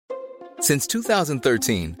Since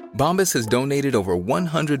 2013, Bombas has donated over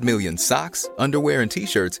 100 million socks, underwear, and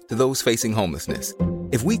T-shirts to those facing homelessness.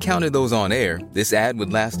 If we counted those on air, this ad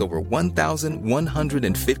would last over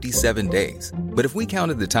 1,157 days. But if we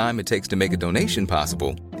counted the time it takes to make a donation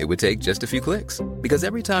possible, it would take just a few clicks. Because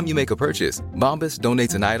every time you make a purchase, Bombas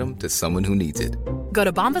donates an item to someone who needs it. Go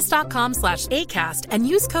to bombas.com/ACAST and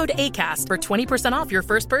use code ACAST for 20% off your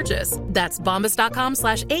first purchase. That's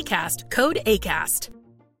bombas.com/ACAST, code ACAST.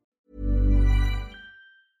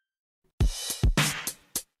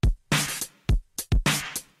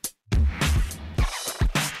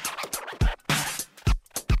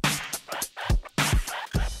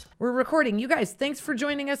 We're recording. You guys, thanks for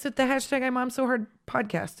joining us at the hashtag I'm Mom So Hard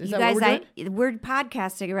podcast. Is you that guys, what we're doing? we're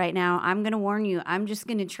podcasting right now. I'm going to warn you. I'm just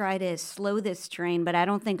going to try to slow this train, but I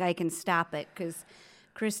don't think I can stop it because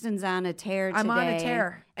Kristen's on a tear today. I'm on a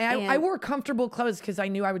tear. And I wore comfortable clothes because I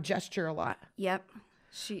knew I would gesture a lot. Yep.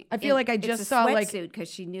 I feel like I just saw like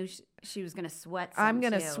because she knew she was going to sweat. I'm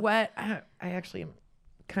going to sweat. I actually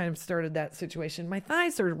kind of started that situation. My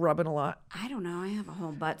thighs are rubbing a lot. I don't know. I have a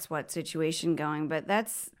whole butt sweat situation going, but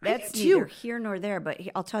that's do neither too. here nor there. But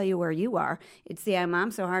I'll tell you where you are. It's the I'm Mom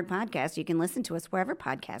So Hard podcast. You can listen to us wherever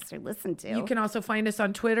podcasts are listened to. You can also find us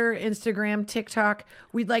on Twitter, Instagram, TikTok.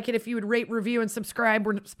 We'd like it if you would rate, review, and subscribe.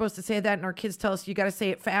 We're supposed to say that, and our kids tell us you got to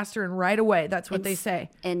say it faster and right away. That's what they say.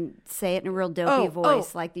 And say it in a real dopey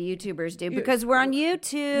voice like the YouTubers do because we're on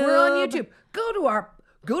YouTube. We're on YouTube. Go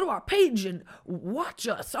to our page and watch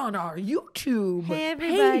us on our YouTube Hey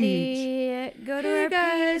everybody, page. go to Hey our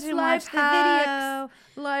guys, page and life watch the hacks.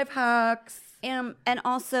 video. Life hacks. And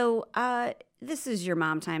also, this is your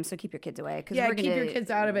mom time, so keep your kids away. Yeah, we're keep gonna, your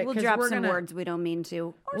kids out of it, We'll 'cause drop we're some gonna- words we don't mean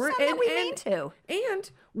to, or We're- some that we mean to.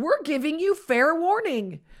 And we're giving you fair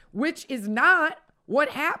warning, which is not what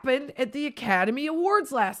happened at the Academy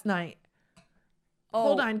Awards last night.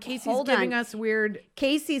 Hold on, Casey's giving us weird.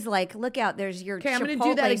 Casey's like, look out, there's your Okay, I'm gonna Chipotle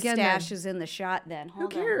do that again then. stash is in the shot then. Hold on.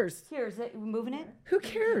 cares? Here, is it moving it? Who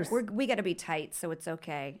cares? We got to be tight, so it's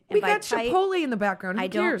okay. And We by got tight, Chipotle in the background. Who I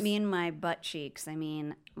cares? don't mean my butt cheeks. I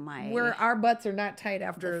mean my Where our butts are not tight the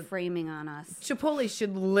after. framing on us. Chipotle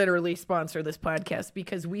should literally sponsor this podcast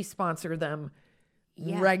because we sponsor them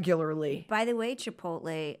Yeah. regularly. By the way,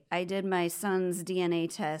 Chipotle, I did my son's DNA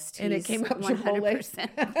test. And it He's came up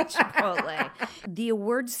 100% Chipotle. The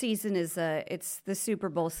award season it's the Super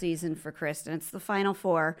Bowl season for Kristen. It's the Final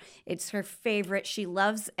Four. It's her favorite. She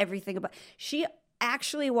loves everything about. She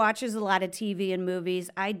actually watches a lot of TV and movies.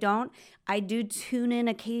 I don't. I do tune in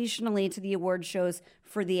occasionally to the award shows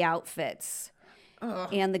for the outfits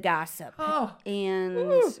and the gossip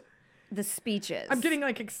and the speeches. I'm getting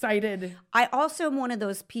like excited. I also am one of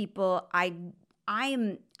those people. I'm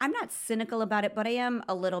not cynical about it, but I am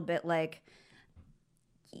a little bit like,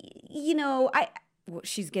 well,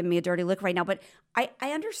 she's giving me a dirty look right now, but I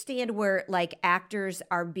understand where like actors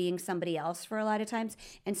are being somebody else for a lot of times,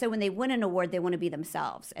 and so when they win an award, they want to be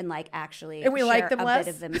themselves and like actually And we share like them a less?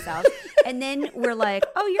 bit of themselves, and then we're like,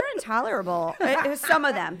 oh, you're intolerable. Some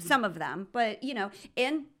of them, but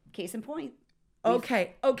and case in point.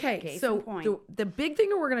 Okay. Case So in point. the big thing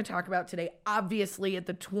that we're going to talk about today, obviously at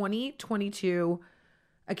the 2022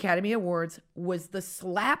 Academy Awards, was the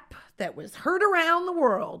slap that was heard around the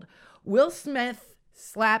world. Will Smith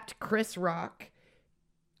slapped Chris Rock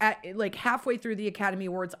at like halfway through the Academy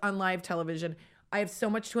Awards on live television. I have so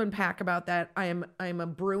much to unpack about that. I'm a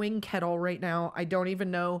brewing kettle right now. I don't even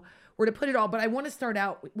know where to put it all, but I want to start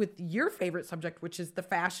out with your favorite subject, which is the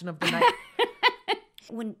fashion of the night.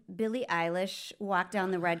 When Billie Eilish walked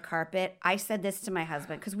down the red carpet, I said this to my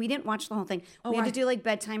husband because we didn't watch the whole thing. We had to do like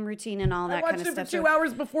bedtime routine and all I that watched kind of it for stuff. 2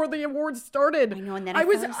 hours before the awards started. I know, and then I I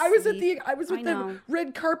was fell with asleep. the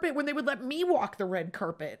red carpet when they would let me walk the red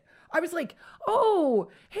carpet. I was like, oh,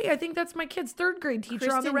 hey, I think that's my kid's third grade teacher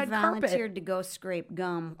on the Kristen red carpet. volunteered to go scrape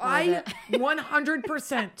gum. I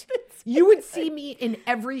 100%. You would see me in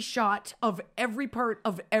every shot of every part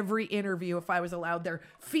of every interview if I was allowed there.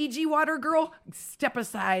 Fiji water girl, step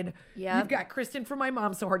aside. Yep. You've got Kristen from My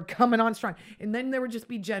Mom So Hard coming on strong. And then there would just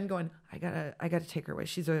be Jen going, I gotta take her away.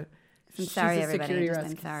 She's a sorry, a everybody. security I'm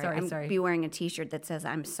risk. sorry. I'm sorry. be wearing a T-shirt that says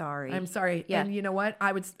 "I'm sorry." I'm sorry. Yeah. And you know what?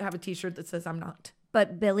 I would have a T-shirt that says I'm not.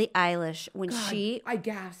 But Billie Eilish, when she I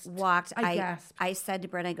gasped. walked, I gasped. I said to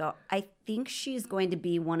Brent, I go, I think she's going to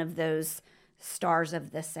be one of those stars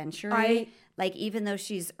of the century. Like, even though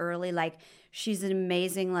she's early, like, she's an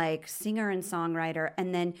amazing, like, singer and songwriter.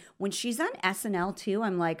 And then when she's on SNL, too,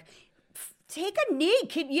 I'm like, take a knee.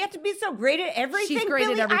 You have to be so great at everything. She's great at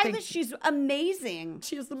Billie everything. Eilish, she's amazing.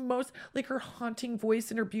 She has the most, like, her haunting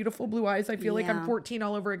voice and her beautiful blue eyes. I feel like I'm Yeah. 14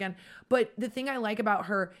 all over again. But the thing I like about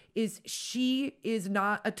her is she is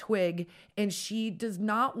not a twig, and she does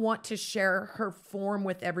not want to share her form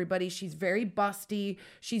with everybody. She's very busty.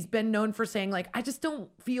 She's been known for saying, like, I just don't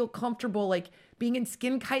feel comfortable, like, being in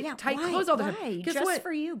tight why? clothes all the time. Why? Guess Dress what?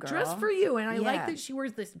 for you, girl. Dress for you. And I like Yeah. that she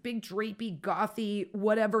wears this big drapey, gothy,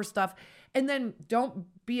 whatever stuff. And then don't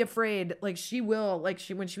be afraid. Like, she will, like,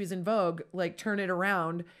 when she was in Vogue, like, turn it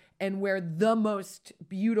around and wear the most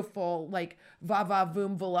beautiful, like,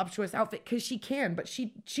 va-va-voom, voluptuous outfit, because she can. But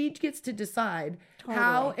she gets to decide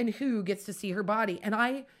how and who gets to see her body. And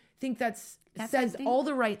I think says I think all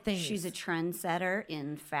the right things. She's a trendsetter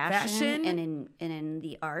in fashion and in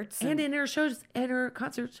the arts. And in her shows and her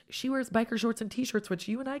concerts, she wears biker shorts and t-shirts, which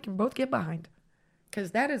you and I can both get behind.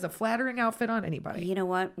 Because that is a flattering outfit on anybody. You know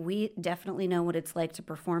what? We definitely know what it's like to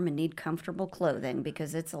perform and need comfortable clothing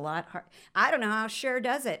because it's a lot hard. I don't know how Cher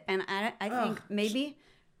does it. And I think maybe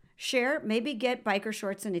Cher, get biker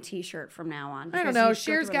shorts and a t-shirt from now on. I don't know.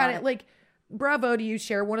 Cher's got it. Like, bravo to you,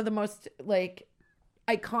 Cher. One of the most, like,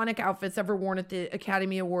 iconic outfits ever worn at the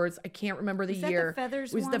Academy Awards. I can't remember the Was that the year.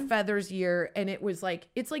 Feathers It was the one? Feathers year, and it was like,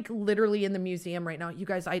 it's like literally in the museum right now. You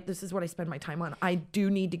guys, this is what I spend my time on. I do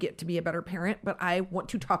need to get to be a better parent, but I want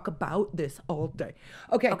to talk about this all day.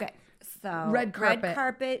 Okay. So Red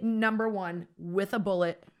carpet. Number one, with a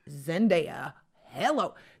bullet, Zendaya.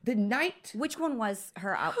 Hello. The night. Which one was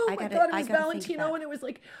her out? Oh my God, it was Valentino, and it was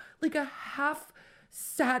like a half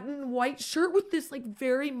satin white shirt with this like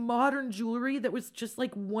very modern jewelry that was just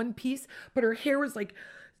like one piece, but her hair was like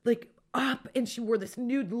up, and she wore this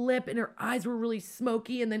nude lip, and her eyes were really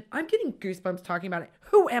smoky. And then I'm getting goosebumps talking about it.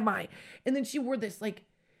 Who am I? And then she wore this like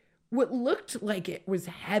what looked like it was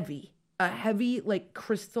a heavy like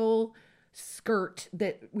crystal skirt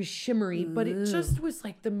that was shimmery, but it just was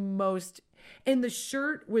like the most. And the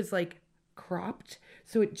shirt was like cropped,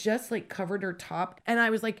 so it just like covered her top. And I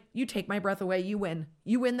was like, you take my breath away. You win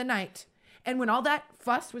the night. And when all that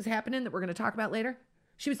fuss was happening that we're going to talk about later,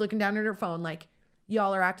 she was looking down at her phone like,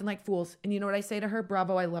 y'all are acting like fools. And you know what I say to her?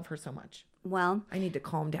 Bravo, I love her so much. Well, I need to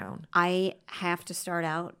calm down. I have to start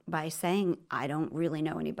out by saying I don't really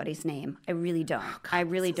know anybody's name. I really don't. I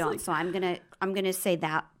really don't. So I'm gonna say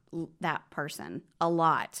that person a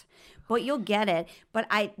lot, but you'll get it. But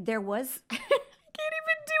there was. I can't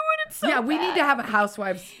even do it. It's so Yeah, we bad. need to have a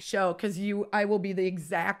Housewives show because I will be the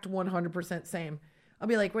exact 100% same. I'll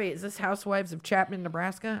be like, wait, is this Housewives of Chapman,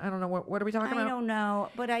 Nebraska? I don't know. What are we talking I about? don't know,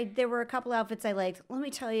 but there were a couple outfits I liked. Let me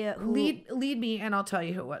tell you who. Lead me, and I'll tell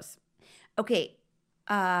you who it was. Okay,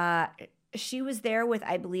 she was there with,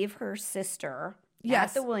 I believe, her sister. Yes.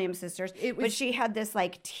 At the Williams sisters. It But was- she had this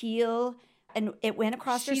like teal, and it went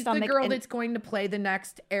across her She's stomach. the girl and that's going to play the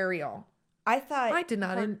next Ariel. I thought I did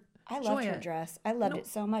not I enjoy loved her it. dress. I loved it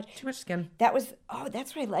so much. Too much skin. That's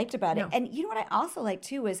what I liked about it. No. And you know what I also liked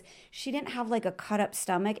too was she didn't have like a cut up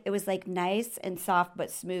stomach. It was like nice and soft but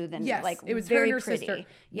smooth and Yes, like it was very her and her pretty. sister.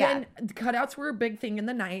 Yeah. Then the cutouts were a big thing in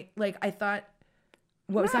the night. Like I thought,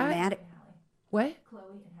 what was I'm not that? mad at What?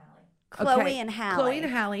 Chloe Okay. and Hallie. Chloe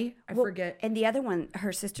and Hallie. I forget. And the other one,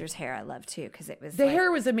 her sister's hair, I love too because it was The like,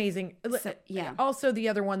 hair was amazing. yeah. Also, the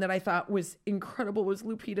other one that I thought was incredible was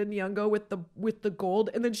Lupita Nyong'o with the gold,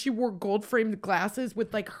 and then she wore gold framed glasses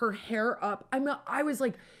with like her hair up. I was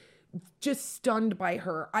like just stunned by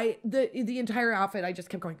her. The entire outfit. I just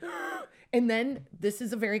kept going. And then this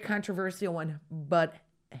is a very controversial one, but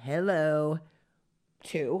hello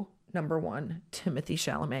to number one, Timothée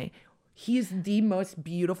Chalamet. He is the most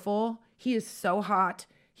beautiful. He is so hot.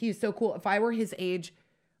 He is so cool. If I were his age,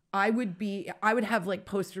 I would have like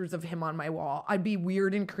posters of him on my wall. I'd be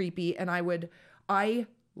weird and creepy, and I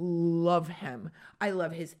love him. I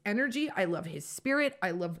love his energy. I love his spirit.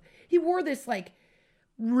 He wore this like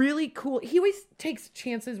really cool. He always takes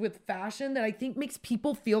chances with fashion that I think makes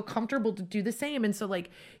people feel comfortable to do the same. And so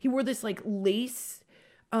like he wore this like lace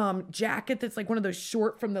jacket that's like one of those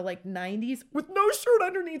short from the like 90s with no shirt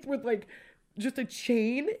underneath with like just a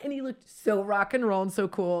chain, and he looked so rock and roll and so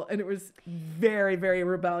cool, and it was very, very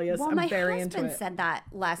rebellious. Well, I'm my very into husband it. said that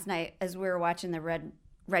last night as we were watching the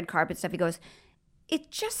red carpet stuff. He goes,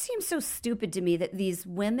 it just seems so stupid to me that these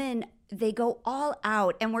women, they go all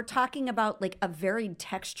out, and we're talking about like a varied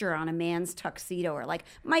texture on a man's tuxedo, or like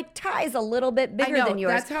my tie's a little bit I bigger know than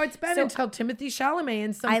yours. that's how it's been So until Timothée Chalamet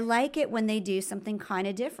and some. I like it when they do something kind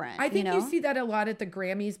of different. I think you you know? see that a lot at the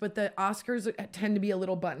Grammys, but the Oscars tend to be a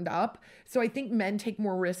little buttoned up. So I think men take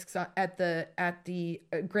more risks at the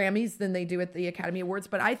Grammys than they do at the Academy Awards.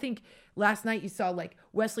 But I think last night you saw like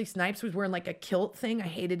Wesley Snipes was wearing like a kilt thing. I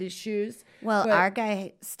hated his shoes. Well, But our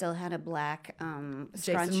guy still had a black Jason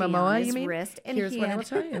scrunchie on Momoa, his you mean? wrist. And Here's he what I had will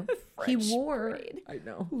tell you. He French wore, braid. I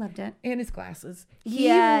know. Loved it. And his glasses.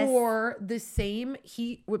 Yes. He wore the same,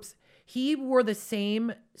 he wore the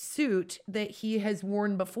same suit that he has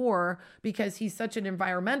worn before because he's such an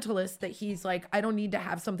environmentalist that he's like, I don't need to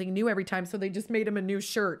have something new every time. So they just made him a new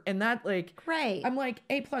shirt. And that like, Right. I'm like,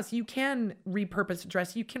 A+, you can repurpose a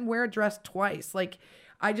dress. You can wear a dress twice. Like,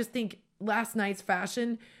 I just think last night's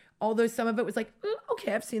fashion, although some of it was like,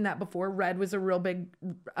 okay, I've seen that before. Red was a real big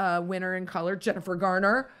winner in color. Jennifer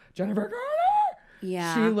Garner.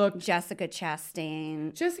 Yeah. She looked. Jessica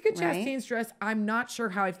Chastain. Jessica right? Chastain's dress, I'm not sure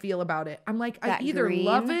how I feel about it. I'm like, I That either green,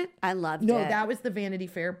 love it. I loved No, it. that was the Vanity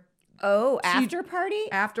Fair Oh, after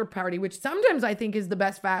party? after party, which sometimes I think is the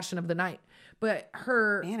best fashion of the night. But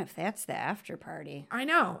her, Man, if that's the after party. I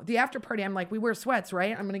know, the after party, I'm like, we wear sweats,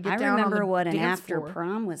 right? I'm going to get I down on remember the what an dance after floor.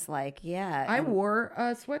 prom was like. Yeah. I and wore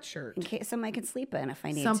a sweatshirt. in case somebody can sleep in if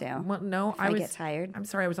I need to. Well, no, If I was get tired. I'm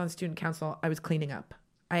sorry, I was on student council. I was cleaning up.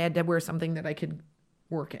 I had to wear something that I could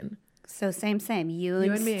work in. So same. You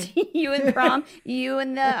and me. you and prom, you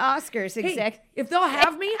and the Oscars. Hey, Exact. if they'll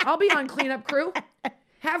have me, I'll be on cleanup crew.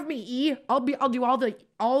 Have me, E. I'll do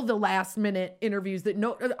all the last minute interviews that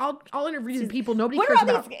I'll interview people nobody What are cares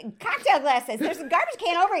all about. these cocktail glasses? There's a garbage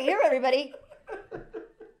can over here, everybody.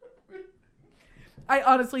 I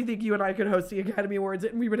honestly think you and I could host the Academy Awards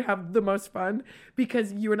and we would have the most fun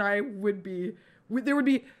because you and I there would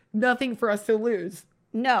be nothing for us to lose.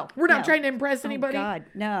 No. We're not no. trying to impress anybody. Oh, God,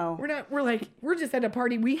 no. We're just at a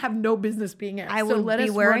party. We have no business being at. I so would let be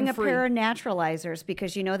us wearing run a free. pair of naturalizers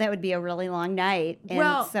because that would be a really long night. And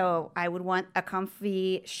Well- so I would want a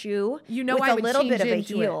comfy shoe with I a would little change bit of a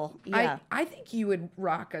into heel. it. Yeah. I think you would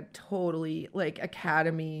rock a totally like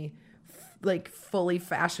Academy, like fully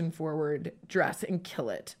fashion forward dress and kill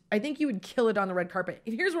it. I think you would kill it on the red carpet.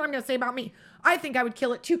 And here's what I'm going to say about me. I think I would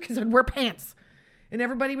kill it too because I'd wear pants, and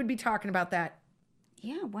everybody would be talking about that.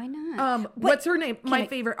 Yeah, why not? What's her name? My I-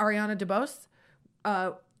 favorite, Ariana DeBose.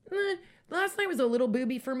 Last night was a little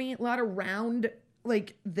booby for me. A lot of round,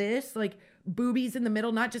 like this, like boobies in the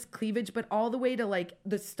middle, not just cleavage, but all the way to like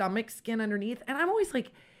the stomach skin underneath. And I'm always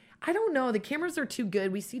like, I don't know. The cameras are too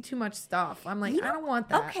good. We see too much stuff. I'm like, I don't want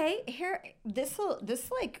that. Okay, here this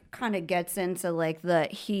like kind of gets into like the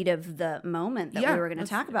heat of the moment that we were going to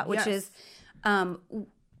talk about, which is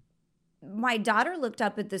my daughter looked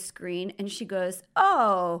up at the screen and she goes,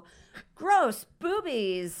 "Oh, gross,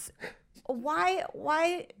 boobies. Why?"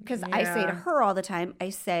 Because I say to her all the time, I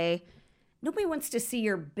say, nobody wants to see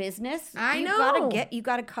your business. I know. You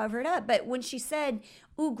gotta cover it up. But when she said,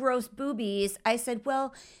 "Ooh, gross boobies," I said,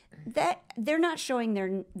 well, that they're not showing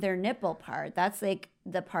their nipple part. That's like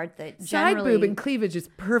the part that Side generally. boob and cleavage is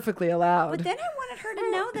perfectly allowed. But then I wanted her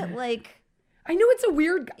to know that like. I know it's a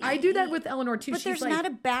weird. I do that with Eleanor too. But She's there's like, not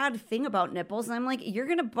a bad thing about nipples. And I'm like, you're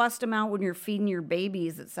going to bust them out when you're feeding your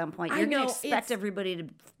babies at some point. You're going know, to expect it's- everybody to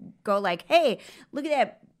go like, hey, look at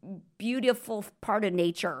that beautiful part of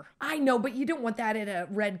nature. I know, but you don't want that at a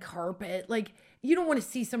red carpet. Like, you don't want to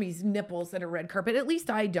see somebody's nipples at a red carpet. At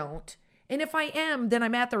least I don't. And if I am, then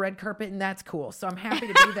I'm at the red carpet and that's cool. So I'm happy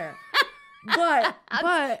to be there.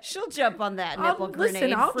 But She'll jump on that nipple grenade.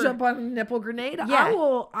 Listen, I'll jump on a nipple grenade. Yeah.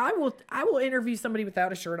 I will interview somebody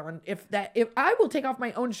without a shirt on. If I will take off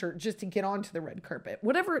my own shirt just to get onto the red carpet.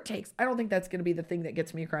 Whatever it takes. I don't think that's going to be the thing that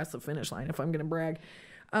gets me across the finish line if I'm going to brag.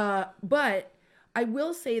 But I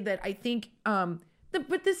will say that I think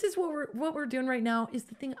but this is what we're doing right now is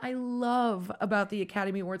the thing I love about the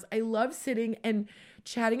Academy Awards. I love sitting and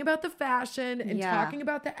chatting about the fashion and talking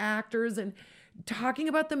about the actors and talking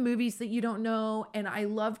about the movies that you don't know. And I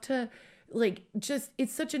love to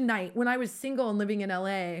it's such a night. When I was single and living in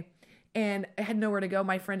LA and I had nowhere to go,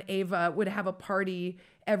 my friend Ava would have a party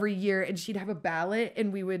every year and she'd have a ballot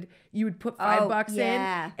and you would put $5 in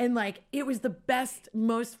and it was the best,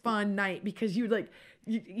 most fun night because you would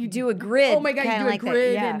you do a grid. Oh my God, you do a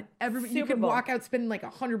grid and everybody, you Super could Bowl. walk out spending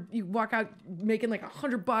 $100, you walk out making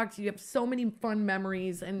 $100. You have so many fun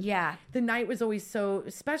memories. And the night was always so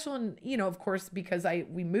special. And, of course, because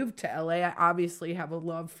we moved to LA, I obviously have a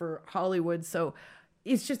love for Hollywood. So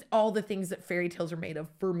it's just all the things that fairy tales are made of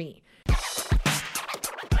for me.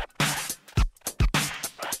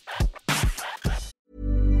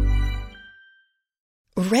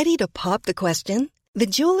 Ready to pop the question? The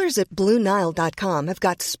jewelers at BlueNile.com have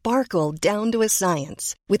got sparkle down to a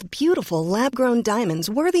science with beautiful lab-grown diamonds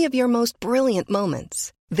worthy of your most brilliant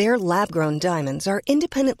moments. Their lab-grown diamonds are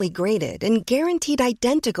independently graded and guaranteed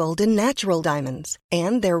identical to natural diamonds,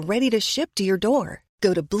 and they're ready to ship to your door.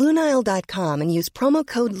 Go to BlueNile.com and use promo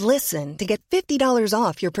code LISTEN to get $50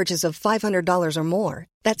 off your purchase of $500 or more.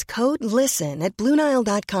 That's code LISTEN at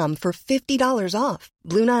BlueNile.com for $50 off.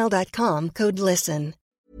 BlueNile.com, code LISTEN.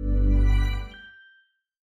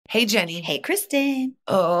 Hey, Jenny. Hey, Kristen.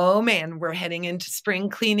 Oh, man, we're heading into spring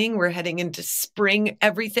cleaning. We're heading into spring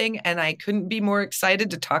everything. And I couldn't be more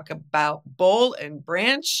excited to talk about Boll and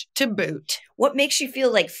Branch to boot. What makes you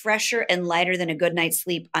feel like fresher and lighter than a good night's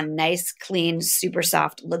sleep on nice, clean, super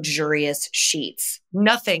soft, luxurious sheets?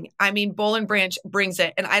 Nothing. I mean, Boll and Branch brings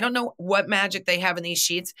it. And I don't know what magic they have in these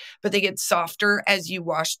sheets, but they get softer as you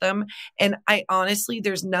wash them. And I honestly,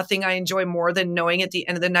 there's nothing I enjoy more than knowing at the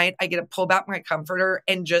end of the night, I get to pull back my comforter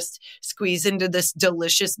and just squeeze into this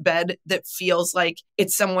delicious bed that feels like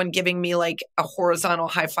it's someone giving me like a horizontal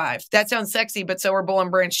high five. That sounds sexy, but so are Boll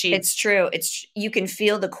and Branch sheets. It's true. You can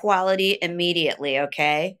feel the quality immediately,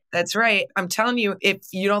 okay? That's right. I'm telling you, if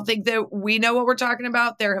you don't think that we know what we're talking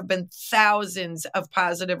about, there have been thousands of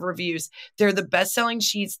positive reviews. They're the best-selling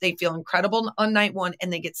sheets. They feel incredible on night one,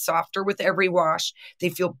 and they get softer with every wash. They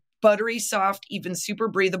feel buttery soft, even super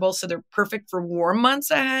breathable. So they're perfect for warm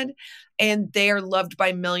months ahead. And they are loved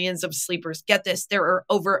by millions of sleepers. Get this, there are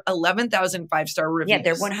over 11,000 five-star reviews. Yeah,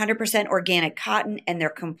 they're 100% organic cotton, and they're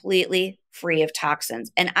completely free of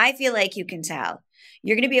toxins. And I feel like you can tell.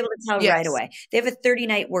 You're going to be able to tell right away. They have a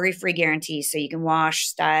 30-night worry-free guarantee, so you can wash,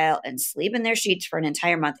 style, and sleep in their sheets for an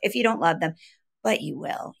entire month if you don't love them, but you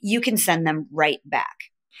will. You can send them right back.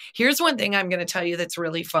 Here's one thing I'm going to tell you that's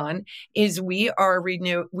really fun is we are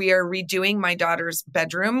redoing my daughter's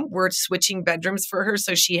bedroom. We're switching bedrooms for her,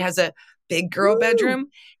 so she has a big girl bedroom.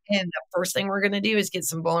 And the first thing we're going to do is get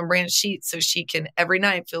some Boll and Branch sheets so she can every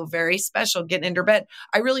night feel very special getting into her bed.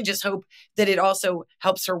 I really just hope that it also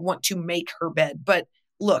helps her want to make her bed. But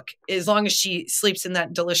look, as long as she sleeps in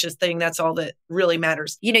that delicious thing, that's all that really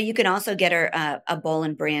matters. You know, you can also get her a Boll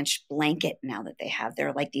and Branch blanket now that they have.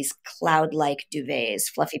 They're like these cloud-like duvets,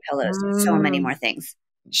 fluffy pillows, and so many more things.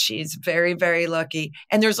 She's very, very lucky.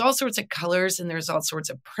 And there's all sorts of colors and there's all sorts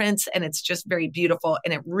of prints, and it's just very beautiful.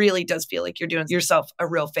 And it really does feel like you're doing yourself a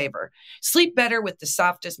real favor. Sleep better with the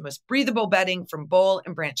softest, most breathable bedding from Boll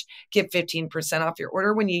and Branch. Get 15% off your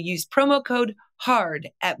order when you use promo code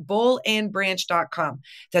HARD at bollandbranch.com.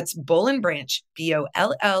 That's Boll and Branch,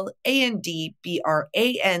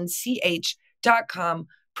 BOLLANDBRANCH.com.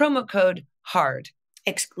 Promo code HARD.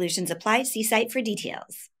 Exclusions apply. See site for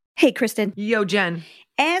details. Hey, Kristen. Yo, Jen.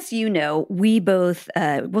 As you know, we both,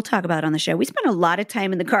 we'll talk about on the show, we spend a lot of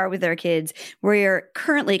time in the car with our kids. We're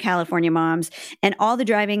currently California moms, and all the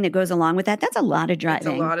driving that goes along with that, that's a lot of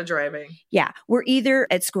driving. It's a lot of driving. Yeah. We're either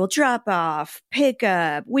at school drop-off,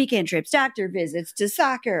 pickup, weekend trips, doctor visits, to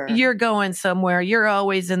soccer. You're going somewhere. You're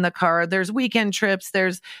always in the car. There's weekend trips.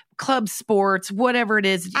 There's club sports, whatever it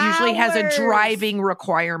is. It usually has a driving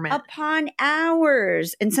requirement. Upon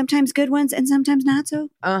hours. And sometimes good ones and sometimes not so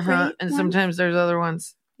great And ones. sometimes there's other ones.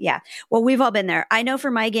 Yeah. Well, we've all been there. I know for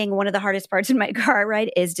my gang, one of the hardest parts in my car ride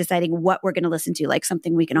is deciding what we're going to listen to, like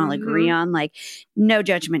something we can all agree on. Like, no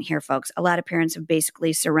judgment here, folks. A lot of parents have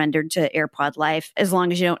basically surrendered to AirPod life. As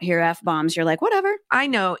long as you don't hear F-bombs, you're like, whatever. I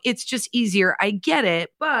know. It's just easier. I get it,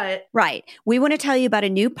 but... Right. We want to tell you about a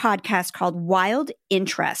new podcast called Wild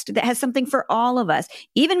Interest that has something for all of us,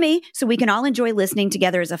 even me, so we can all enjoy listening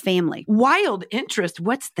together as a family. Wild Interest?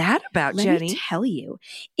 What's that about, Let Jenny? me tell you.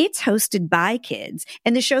 It's hosted by kids,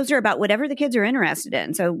 and the shows are about whatever the kids are interested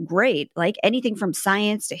in. So great. Like anything from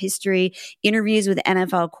science to history, interviews with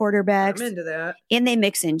NFL quarterbacks. I'm into that. And they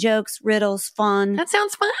mix in jokes, riddles, fun. That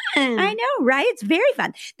sounds fun. I know, right? It's very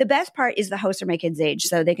fun. The best part is the hosts are my kids' age,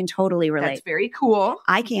 so they can totally relate. That's very cool.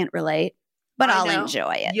 I can't relate, but I I'll know.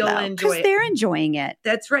 enjoy it. You'll enjoy because it. they're enjoying it.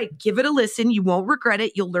 That's right. Give it a listen. You won't regret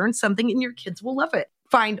it. You'll learn something and your kids will love it.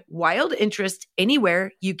 Find Wild Interest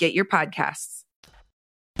anywhere you get your podcasts.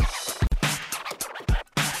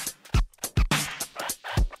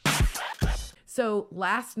 So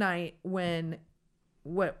last night, when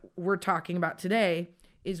what we're talking about today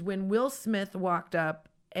is when Will Smith walked up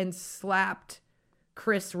and slapped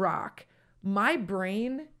Chris Rock, my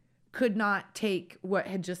brain could not take what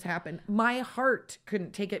had just happened. My heart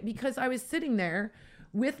couldn't take it because I was sitting there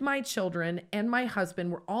with my children and my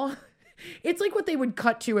husband. We're all, it's like what they would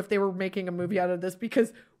cut to if they were making a movie out of this,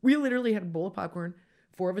 because we literally had a bowl of popcorn.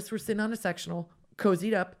 4 of us were sitting on a sectional,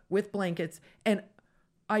 cozied up with blankets. And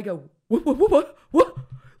I go, what?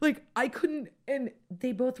 Like, I couldn't. And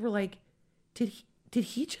they both were like, did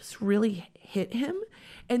he just really hit him?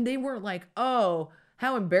 And they weren't like, oh,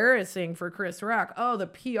 how embarrassing for Chris Rock. Oh, the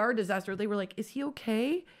PR disaster. They were like, is he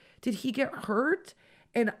okay? Did he get hurt?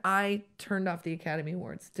 And I turned off the Academy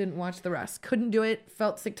Awards. Didn't watch the rest. Couldn't do it.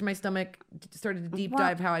 Felt sick to my stomach. Started to deep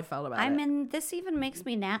dive how I felt about it. I mean, this even makes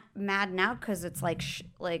me mad now because it's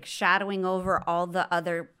like shadowing over all the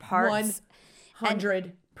other parts.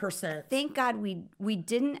 100%. Thank God we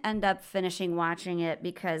didn't end up finishing watching it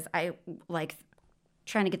because I like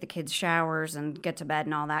trying to get the kids showers and get to bed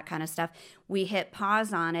and all that kind of stuff. We hit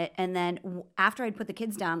pause on it, and then after I'd put the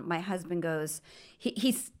kids down, my husband goes,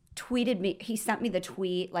 he's tweeted me, he sent me the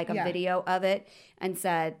tweet, like a video of it, and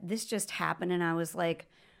said, this just happened. And I was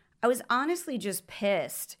honestly just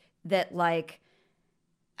pissed that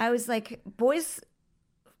I was like, boys,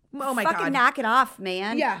 oh my fucking God, knock it off,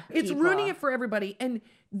 man. Yeah, it's People. ruining it for everybody. And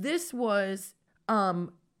this was,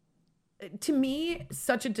 to me,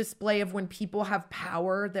 such a display of when people have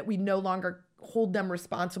power that we no longer hold them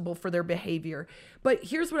responsible for their behavior. But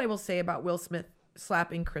here's what I will say about Will Smith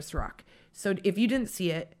slapping Chris Rock. So if you didn't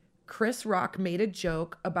see it, Chris Rock made a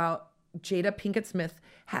joke about Jada Pinkett Smith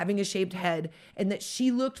having a shaved head and that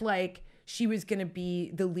she looked like she was going to be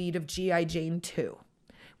the lead of G.I. Jane 2,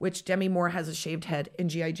 which Demi Moore has a shaved head in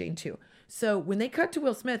G.I. Jane 2. So when they cut to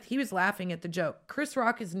Will Smith, he was laughing at the joke. Chris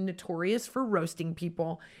Rock is notorious for roasting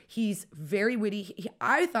people. He's very witty.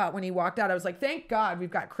 I thought when he walked out, I was like, thank God we've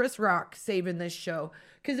got Chris Rock saving this show,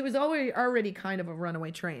 because it was already kind of a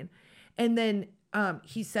runaway train. And then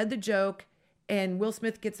he said the joke, and Will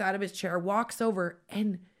Smith gets out of his chair, walks over,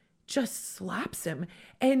 and just slaps him.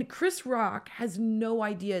 And Chris Rock has no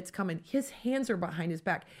idea it's coming. His hands are behind his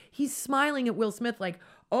back. He's smiling at Will Smith like,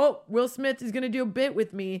 oh, Will Smith is going to do a bit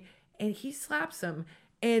with me. And he slaps him.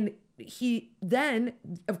 And he then,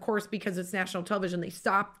 of course, because it's national television,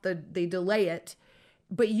 they delay it.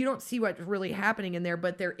 But you don't see what's really happening in there.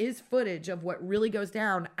 But there is footage of what really goes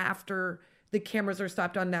down after the cameras are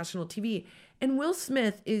stopped on national TV. And Will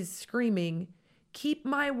Smith is screaming, keep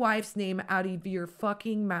my wife's name out of your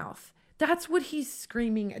fucking mouth. That's what he's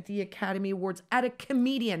screaming at the Academy Awards at a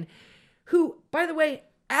comedian who, by the way,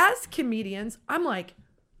 as comedians, I'm like,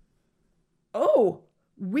 oh,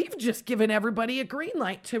 we've just given everybody a green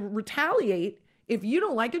light to retaliate. If you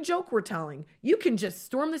don't like a joke we're telling, you can just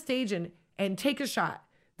storm the stage and take a shot.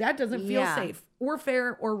 That doesn't feel safe or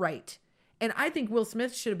fair or right. And I think Will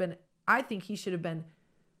Smith should have been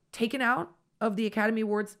taken out of the Academy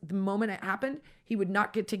Awards the moment it happened. He would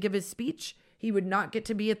not get to give his speech. He would not get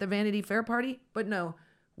to be at the Vanity Fair party. But no,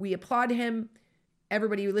 we applaud him.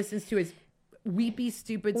 Everybody who listens to his weepy,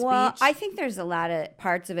 stupid speech. Well, I think there's a lot of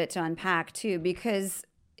parts of it to unpack too, because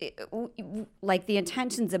like the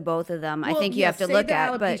intentions of both of them, I think you have to look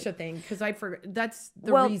at. But the alopecia thing, because I forgot, that's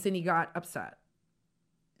the reason he got upset.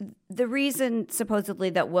 The reason supposedly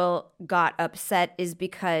that Will got upset is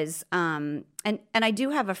because, and I do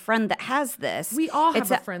have a friend that has this. We all have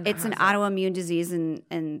a friend that has it. It's an autoimmune disease,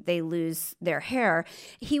 and they lose their hair.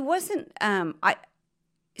 He wasn't.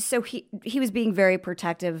 So he was being very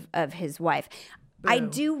protective of his wife. Boo. I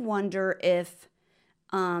do wonder if,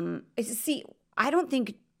 see, I don't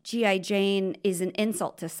think G.I. Jane is an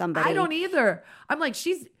insult to somebody. I don't either. I'm like,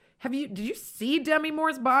 did you see Demi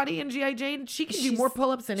Moore's body in G.I. Jane? She can do more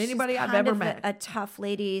pull-ups than anybody I've ever met. A tough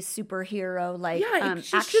lady superhero, like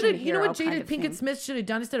she should have. You know what Jada Pinkett Smith should have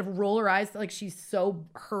done instead of roll her eyes like she's so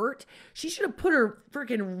hurt? She should have put her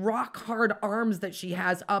freaking rock hard arms that she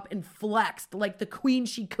has up and flexed like the queen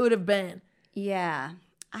she could have been. Yeah,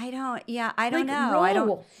 I don't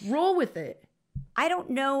know. Roll with it. I don't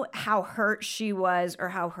know how hurt she was or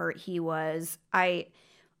how hurt he was.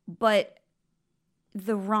 But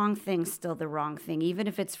the wrong thing's still the wrong thing, even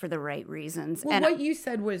if it's for the right reasons. Well, what you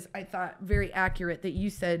said was, I thought, very accurate, that you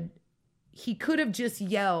said he could have just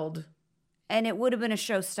yelled. And it would have been a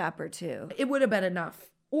showstopper, too. It would have been enough.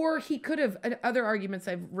 Or he could have, other arguments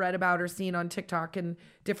I've read about or seen on TikTok and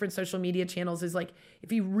different social media channels is like, if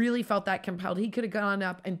he really felt that compelled, he could have gone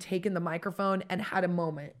up and taken the microphone and had a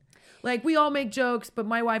moment. Like, we all make jokes, but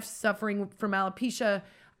my wife's suffering from alopecia.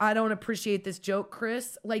 I don't appreciate this joke,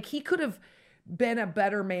 Chris. Like, he could have been a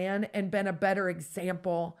better man and been a better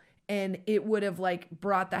example, and it would have like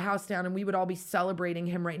brought the house down and we would all be celebrating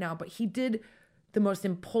him right now. But he did the most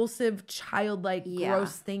impulsive, childlike,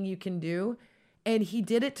 gross thing you can do. And he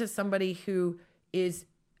did it to somebody who is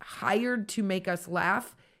hired to make us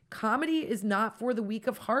laugh. Comedy is not for the weak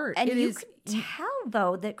of heart. And you could tell,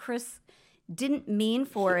 though, that Chris didn't mean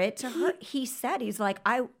for it to hurt. He said, he's like,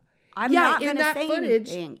 I'm not going to say footage,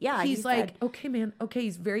 anything. Yeah, he's like, okay, man. Okay,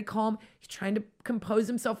 he's very calm. He's trying to compose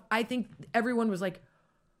himself. I think everyone was like,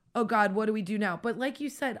 oh, God, what do we do now? But like you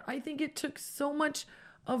said, I think it took so much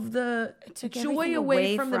of the joy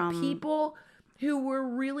away from the people who were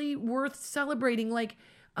really worth celebrating. Like,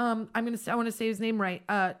 I want to say his name right.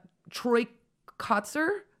 Troy Kotzer.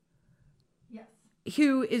 Yes.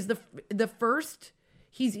 Who is the first?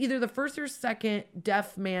 He's either the first or second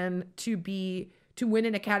deaf man to win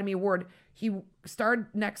an Academy Award. He starred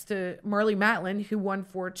next to Marlee Matlin, who won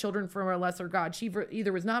for Children from a Lesser God. She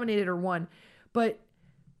either was nominated or won. But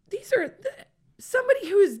these are somebody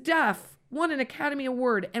who is deaf won an Academy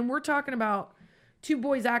Award, and we're talking about two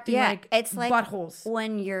boys acting it's like buttholes.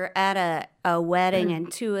 When you're at a wedding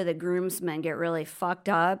and two of the groomsmen get really fucked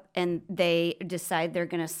up and they decide they're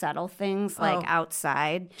going to settle things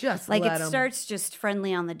outside. Just like let it 'em. starts just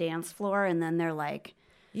friendly on the dance floor, and then they're like,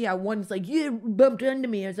 yeah, one's like, you bumped into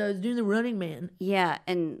me as I was doing the Running Man. yeah,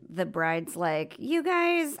 and the bride's like, you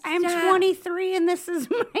guys, I'm Stop. 23 and this is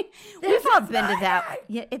my. We've all been to that. night.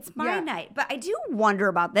 Yeah, it's my Yeah. night. But I do wonder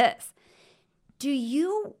about this.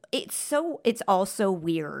 It's also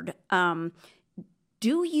weird.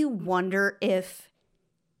 Do you wonder if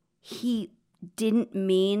he didn't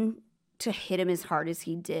mean to hit him as hard as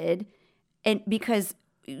he did? And because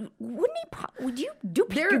wouldn't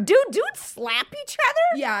dudes slap each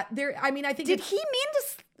other? Yeah, I mean, I think Did he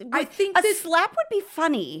mean to? I think a this- slap would be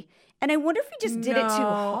funny, and I wonder if he just did it too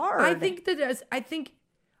hard. I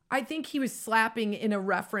think he was slapping in a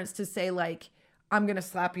reference to say like, I'm gonna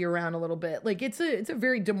slap you around a little bit. Like it's a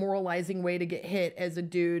very demoralizing way to get hit as a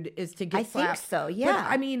dude is to get I slapped. think so, But, yeah.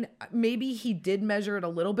 I mean, maybe he did measure it a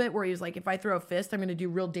little bit where he was like, if I throw a fist, I'm gonna do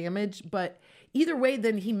real damage. But either way,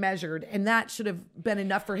 then he measured, and that should have been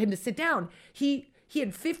enough for him to sit down. He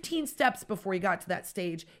had 15 steps before he got to that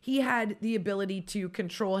stage. He had the ability to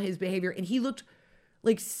control his behavior, and he looked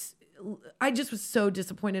like I just was so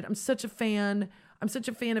disappointed. I'm such a fan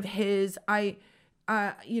of his. I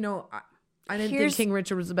didn't think King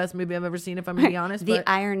Richard was the best movie I've ever seen, if I'm going to be honest. The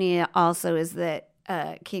irony also is that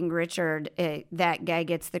King Richard, that guy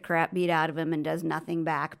gets the crap beat out of him and does nothing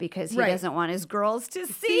back because he Right. doesn't want his girls to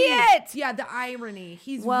see it. Yeah, the irony.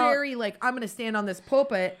 He's Well- very like, I'm going to stand on this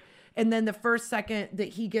pulpit. And then the first second that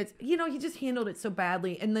he gets, he just handled it so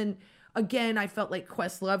badly. And then again, I felt like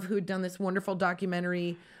Questlove, who had done this wonderful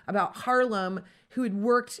documentary about Harlem, who had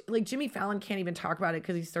worked, like Jimmy Fallon can't even talk about it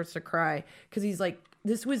because he starts to cry. Because he's like,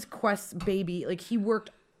 this was Quest's baby. Like he worked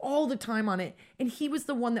all the time on it. And he was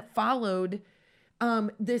the one that followed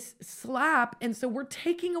this slap. And so we're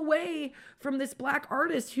taking away from this Black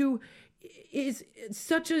artist who is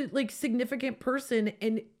such a like significant person,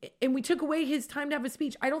 and we took away his time to have a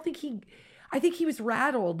speech. I think he was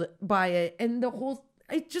rattled by it, and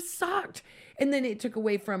it just sucked. And then it took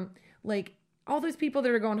away from like all those people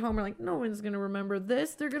that are going home are like, no one's going to remember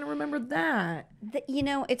this. They're going to remember that.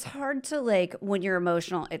 It's hard to like, when you're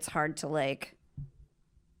emotional, it's hard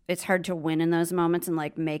to win in those moments and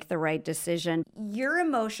like make the right decision. Your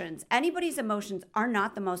emotions, anybody's emotions, are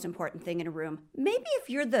not the most important thing in a room. Maybe if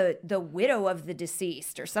you're the widow of the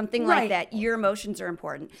deceased or something like Right. that, your emotions are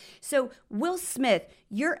important. So Will Smith,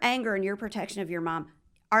 your anger and your protection of your mom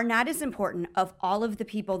are not as important of all of the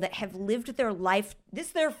people that have lived their life. This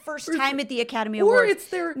is their first time at the Academy Or Awards. it's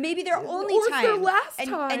their maybe their only or time. it's their last and,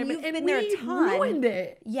 time, and you've and been there a we ton. ruined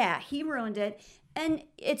it. Yeah, he ruined it. And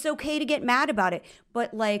it's okay to get mad about it.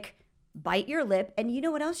 But like, bite your lip. And you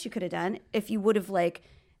know what else you could have done? If you would have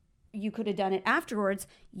you could have done it afterwards.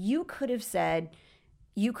 You could have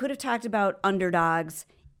talked about underdogs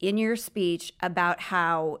in your speech, about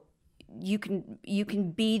how you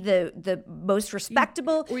can be the most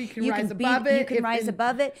respectable, or you can rise above it. You can rise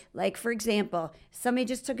above it. Like, for example, somebody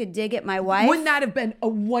just took a dig at my wife. Wouldn't that have been a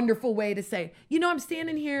wonderful way to say, I'm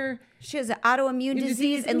standing here. She has an autoimmune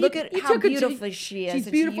disease, and you- look at you how took a- beautiful she is. she's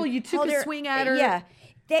And beautiful. You took held a swing at her. Yeah.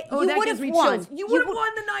 That Oh, you that would gives have me won. chills. You would have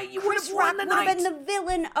won the night. You would Chris have won Rock the would have night. been the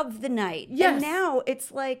villain of the night. Yes. And now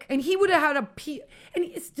it's like, And he would have had a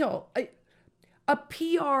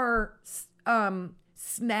PR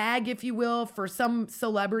snag, if you will, for some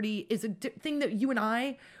celebrity is a thing that you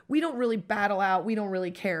and we don't really battle out. We don't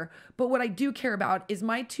really care. But what I do care about is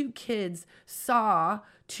my two kids saw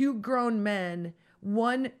two grown men,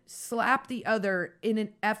 one slap the other in an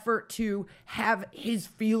effort to have his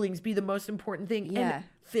feelings be the most important thing. Yeah. And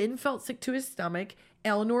Finn felt sick to his stomach.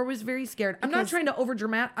 Eleanor was very scared. I'm not trying to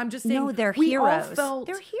overdramat. I'm just saying no, they're we all heroes. felt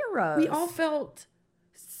They're heroes. we all felt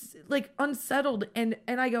like unsettled, and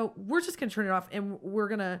I go, we're just gonna turn it off, and we're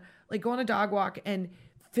gonna like go on a dog walk. And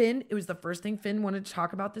Finn, it was the first thing Finn wanted to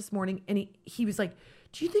talk about this morning, and he was like,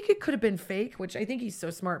 do you think it could have been fake? Which I think he's so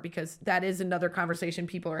smart, because that is another conversation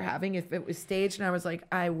people are having if it was staged. And I was like,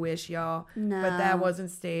 I wish, y'all, but that wasn't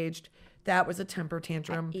staged. That was a temper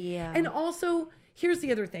tantrum. Yeah. And also, here's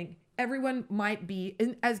the other thing. Everyone might be,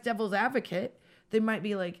 as devil's advocate, they might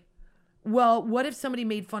be like, well, what if somebody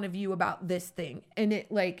made fun of you about this thing and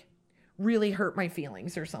it like really hurt my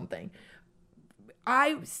feelings or something?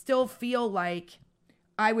 I still feel like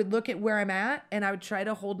I would look at where I'm at and I would try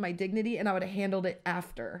to hold my dignity and I would have handled it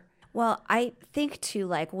after. Well, I think too,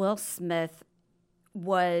 like Will Smith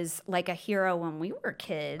was like a hero when we were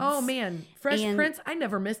kids. Oh man, Fresh Prince, I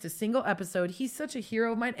never missed a single episode. He's such a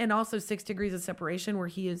hero of mine. And also 6 Degrees of Separation, where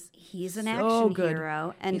he's an so action good.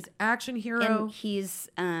 hero. And he's action hero. And he's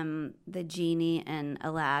the genie in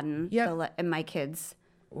Aladdin. Yep. And my kids.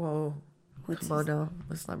 Whoa. Come on now.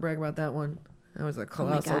 Let's not brag about that one. That was a gosh.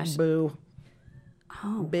 colossal boo.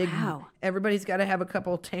 Oh, Big. wow. Everybody's got to have a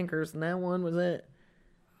couple tankers, and that one was it.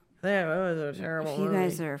 That was a terrible If you movie.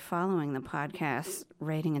 guys are following the podcast,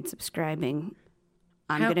 rating and subscribing,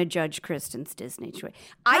 I'm going to judge Kristen's Disney choice.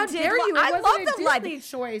 How dare you? It I wasn't love a the live. Disney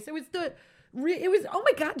choice. It was it was, oh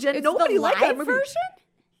my God, Jen, It's nobody the liked live that movie. version?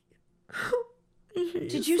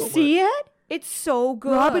 Did you see it? It's so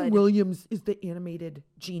good. Robin Williams is the animated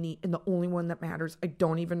genie and the only one that matters. I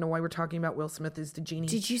don't even know why we're talking about Will Smith as the genie.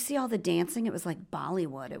 Did you see all the dancing? It was like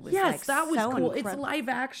Bollywood. It was Yes, like that was so cool. It's incredible. live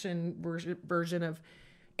action version of,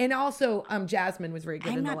 and also Jasmine was very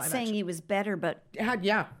good I'm in the not live saying action. he was better, but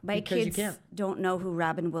Yeah, my because you kids can't. don't know who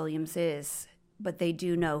Robin Williams is, but they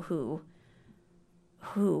do know who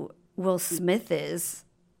Will Smith is.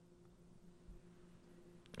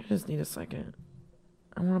 I just need a second.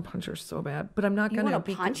 I want to punch her so bad, but I'm not You gonna. wanna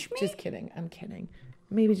punch me? Just kidding. I'm kidding.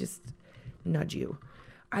 Maybe just nudge you.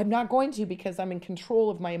 I'm not going to because I'm in control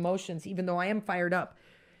of my emotions, even though I am fired up.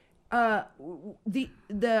 I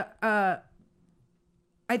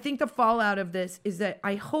think the fallout of this is that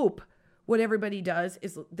I hope what everybody does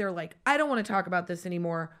is they're like, I don't want to talk about this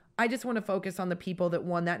anymore. I just want to focus on the people that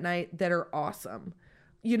won that night that are awesome.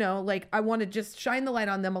 You know, like I want to just shine the light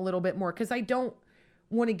on them a little bit more because I don't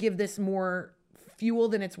want to give this more fuel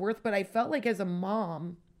than it's worth. But I felt like as a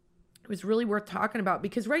mom, it was really worth talking about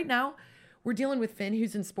because right now we're dealing with Finn,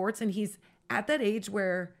 who's in sports, and he's at that age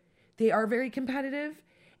where they are very competitive.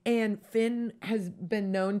 And Finn has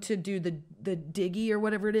been known to do the diggy or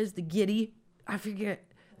whatever it is, the giddy. I forget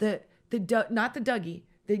not the Dougie,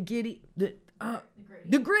 the giddy,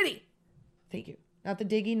 the gritty. Thank you. Not the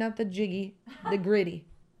diggy, not the jiggy, the gritty.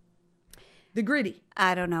 The gritty.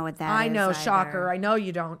 I don't know what that is. I know, either. shocker. I know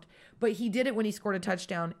you don't. But he did it when he scored a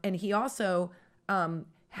touchdown. And he also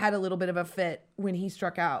had a little bit of a fit when he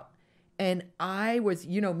struck out. And I was,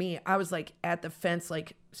 you know me, I was like at the fence,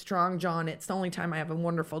 like strong John. It's the only time I have a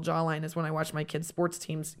wonderful jawline is when I watch my kids' sports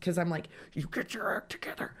teams because I'm like, you get your act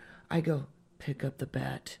together. I go, pick up the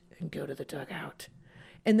bat and go to the dugout.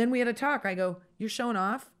 And then we had a talk. I go, you're showing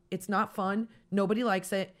off. It's not fun. Nobody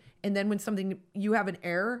likes it. And then when you have an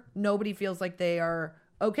error, nobody feels like they are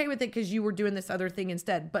okay with it because you were doing this other thing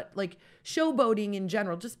instead. But like showboating in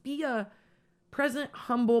general, just be a present,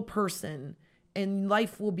 humble person and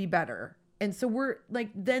life will be better. And so we're like,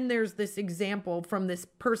 then there's this example from this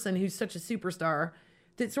person who's such a superstar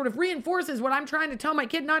that sort of reinforces what I'm trying to tell my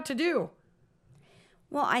kid not to do.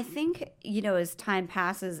 Well, I think, as time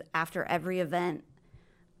passes after every event,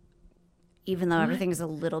 even though everything is a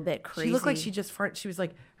little bit crazy. She looked like she just farted. She was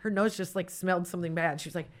like, her nose just like smelled something bad. She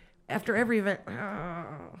was like, after every event,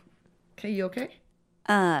 okay, you okay?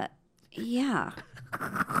 Yeah.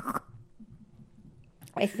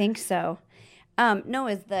 I think so. No,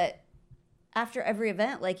 is that after every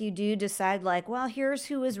event, like you do decide like, well, here's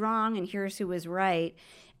who was wrong and here's who was right.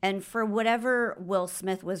 And for whatever Will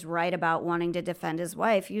Smith was right about wanting to defend his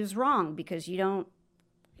wife, he was wrong because you don't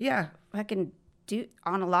fucking do,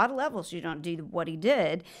 on a lot of levels, you don't do what he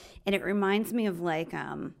did. And it reminds me of like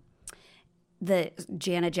the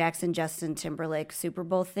Janet Jackson, Justin Timberlake Super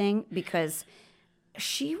Bowl thing because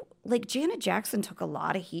Janet Jackson took a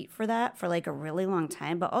lot of heat for that for like a really long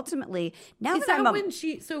time, but ultimately now Is that that I'm when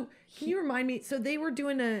can you remind me? So they were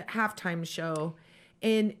doing a halftime show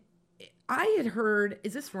and I had heard,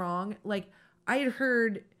 is this wrong? Like I had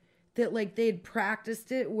heard that like they had practiced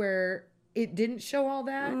it where it didn't show all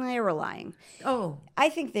that. they were lying. Oh, I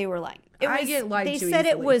think they were lying. I get lied They to said it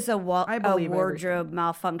easily. was a I believe wardrobe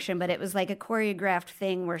malfunction, but it was like a choreographed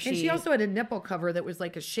thing where and she also had a nipple cover that was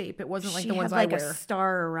like a shape. It wasn't like she the ones had like I wear. A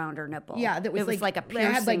star around her nipple. Yeah, that was it was like a it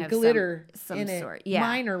piercing had like of glitter some in sort. it. Yeah,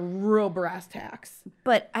 Mine are real brass tacks.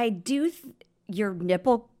 but I do your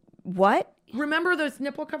nipple. What? Remember those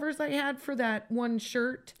nipple covers I had for that one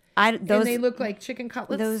shirt? Those and they look like chicken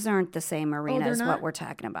cutlets. Those aren't the same arena they're as not? what we're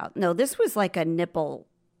talking about. No, this was like a nipple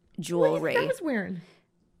jewelry. What I was wearing.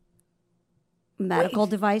 Medical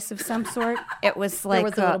device of some sort. It was like There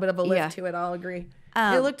was a little bit of a lift yeah. to it. I'll agree.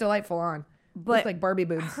 It looked delightful on. But looked like Barbie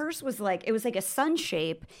boobs. Hers was like it was like a sun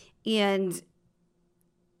shape, and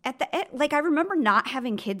at the end, like I remember not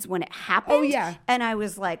having kids when it happened. Oh, yeah. and I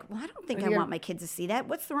was like, well, I don't think I Yeah. want my kids to see that.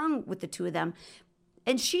 What's wrong with the two of them?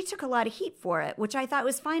 And she took a lot of heat for it, which I thought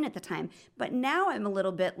was fine at the time. But now I'm a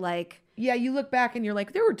little bit like... Yeah, you look back and you're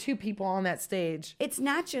like, there were 2 people on that stage. It's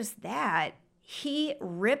not just that. He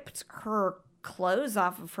ripped her clothes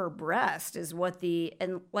off of her breast is what the...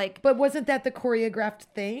 and like. But wasn't that the choreographed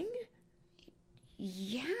thing?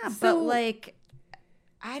 Yeah, So- but like...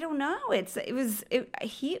 I don't know.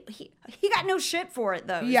 He got no shit for it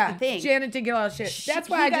though. Is Yeah, the thing. Janet did get a lot of shit. That's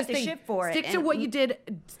why he I got just the think shit for it, stick to and- what you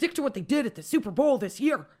did. Stick to what they did at the Super Bowl this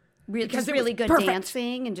year. Just Because it really was good perfect.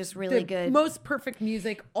 dancing and just really The good. most perfect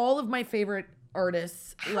music. All of my favorite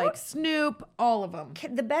artists, like Snoop, all of them.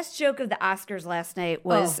 The best joke of the Oscars last night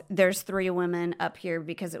was there's 3 women up here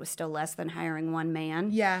because it was still less than hiring 1 man.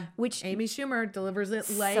 Yeah, Which Amy Schumer delivers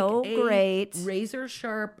it like so a great. razor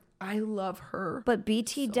sharp. I love her. But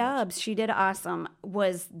BT Dubs, she did awesome,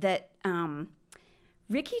 was that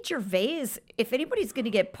Ricky Gervais, if anybody's going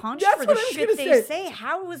to get punched That's for the what I was shit gonna they say. say,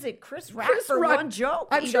 how was it Chris Rock Chris for Rock- one joke?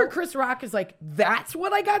 I'm You sure know? Chris Rock is like, that's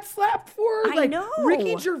what I got slapped for. I Like, know.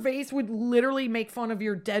 Ricky Gervais would literally make fun of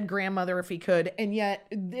your dead grandmother if he could, and yet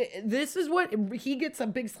this is what he gets a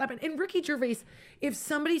big slap. And Ricky Gervais, if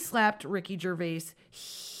somebody slapped Ricky Gervais,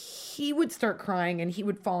 he would start crying and he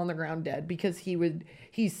would fall on the ground dead because he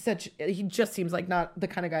just seems like not the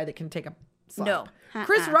kind of guy that can take a slap. No.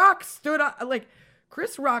 Chris Rock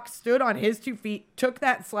Chris Rock stood on his 2 feet, took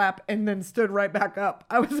that slap, and then stood right back up.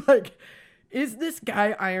 I was like, is this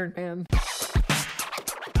guy Iron Man?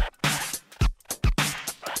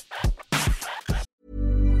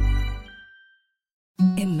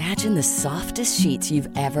 Imagine the softest sheets you've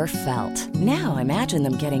ever felt. Now imagine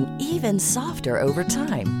them getting even softer over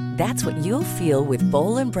time. That's what you'll feel with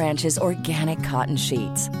Boll & Branch's organic cotton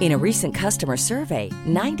sheets. In a recent customer survey,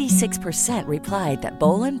 96% replied that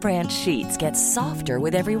Boll & Branch sheets get softer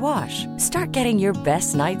with every wash. Start getting your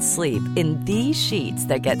best night's sleep in these sheets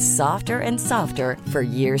that get softer and softer for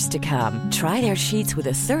years to come. Try their sheets with a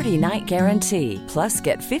 30-night guarantee. Plus,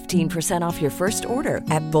 get 15% off your first order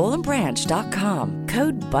at bollandbranch.com.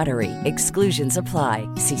 Code BUTTERY. Exclusions apply.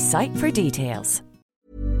 See site for details.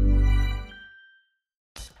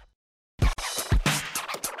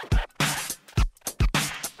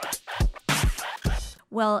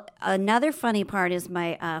 Well, another funny part is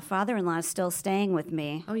my father-in-law is still staying with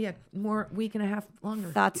me. Oh yeah, more week and a half longer.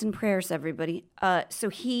 Thoughts and prayers, everybody. So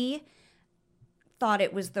he thought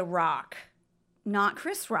it was The Rock, not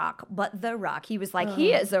Chris Rock, but The Rock. He was like,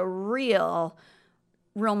 he is a real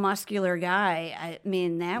muscular guy. I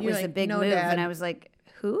mean, that You're was a like, big "No, move. Dad." And I was like,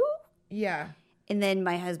 who? Yeah. And then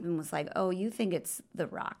my husband was like, oh, you think it's The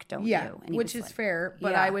Rock, don't Yeah, you? And he which was is like, fair,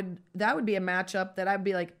 but yeah. that would be a matchup that I'd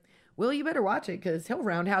be like, Will, you better watch it because he'll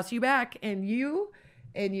roundhouse you back, and you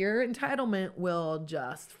and your entitlement will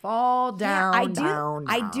just fall down.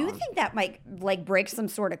 I do think that might like break some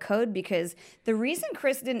sort of code because the reason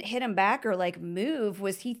Chris didn't hit him back or like move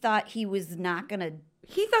was he thought he was not gonna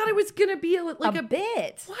He thought it was gonna be like a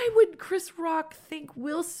bit. Why would Chris Rock think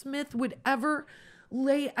Will Smith would ever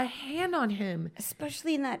lay a hand on him?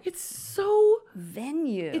 Especially in that It's so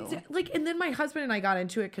venue. It's like, and then my husband and I got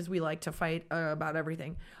into it because we like to fight about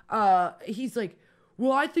everything. He's like,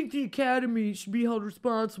 well, I think the Academy should be held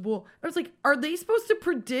responsible. I was like, are they supposed to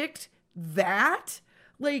predict that?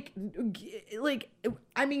 Like,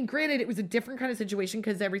 I mean, granted, it was a different kind of situation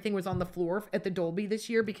because everything was on the floor at the Dolby this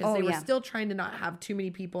year because they were still trying to not have too many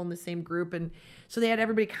people in the same group. And so they had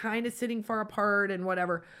everybody kind of sitting far apart and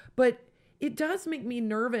whatever. But it does make me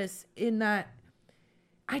nervous in that,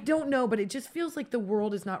 I don't know, but it just feels like the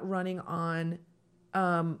world is not running on,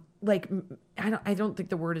 I don't think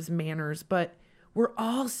the word is manners, but we're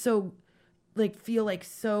all so, feel like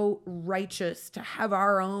so righteous to have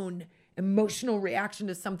our own emotional reaction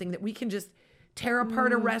to something that we can just tear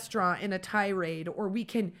apart a restaurant in a tirade, or we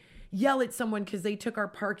can yell at someone because they took our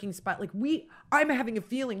parking spot. I'm having a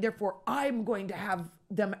feeling, therefore I'm going to have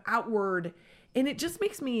them outward. And it just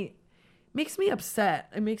makes me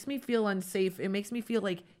upset. It makes me feel unsafe. It makes me feel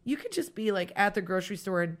like you could just be like at the grocery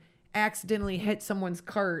store and accidentally hit someone's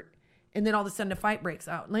cart, and then all of a sudden a fight breaks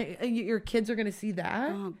out. Like, your kids are going to see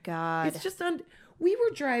that. Oh God. It's just we were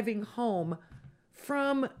driving home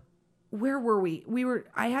from, where were we?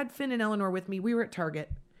 I had Finn and Eleanor with me. We were at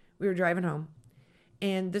Target. We were driving home,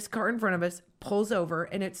 and this car in front of us pulls over,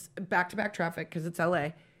 and it's back-to-back traffic because it's LA.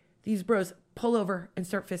 These bros pull over and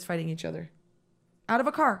start fist fighting each other out of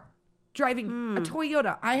a car. Driving a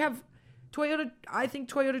Toyota. I think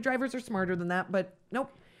Toyota drivers are smarter than that, but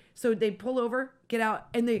nope. So they pull over, get out,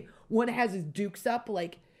 and one has his dukes up,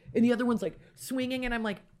 and the other one's swinging, and I'm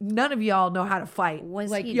like, none of y'all know how to fight.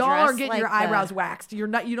 Was like, he y'all are dressed getting like your eyebrows waxed. You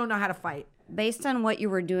don't know how to fight. Based on what you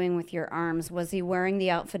were doing with your arms, was he wearing the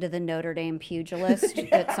outfit of the Notre Dame pugilist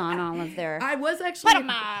that's on all of their... I was actually... Put 'em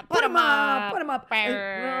up, put 'em up. Put 'em up.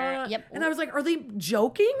 Yep. And I was like, are they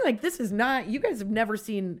joking? Like, this is not... You guys have never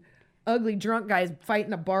seen ugly drunk guys fight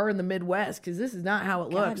in a bar in the Midwest, because this is not how it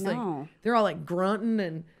looks. no. Like, they're all like grunting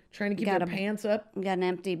and trying to keep their pants up. You got an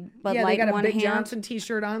empty Bud Yeah, Light they in got a one Big hand. Johnson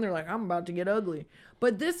t-shirt on. They're like, I'm about to get ugly.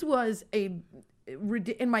 But this was and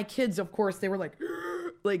my kids, of course, they were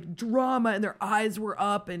like drama, and their eyes were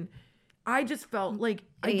up, and I just felt like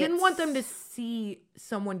I didn't want them to see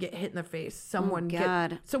someone get hit in the face.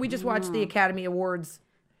 God. So we just watched the Academy Awards,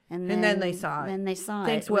 and then they saw it. Then they saw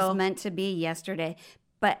Thanks, it. It Will. was meant to be yesterday.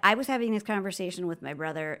 But I was having this conversation with my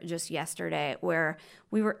brother just yesterday where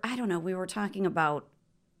we were talking about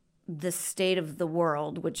the state of the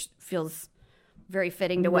world, which feels very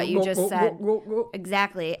fitting to what you just said.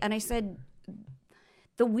 Exactly. And I said,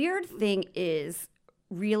 the weird thing is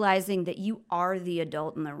realizing that you are the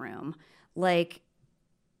adult in the room. Like,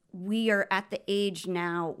 we are at the age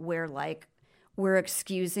now where, like, we're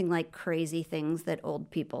excusing, like, crazy things that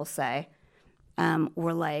old people say.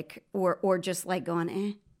 Or just like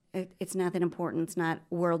going, it's nothing important. It's not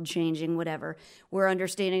world changing, whatever. We're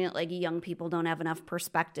understanding that, like, young people don't have enough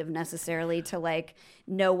perspective necessarily to, like,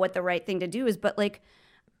 know what the right thing to do is. But, like,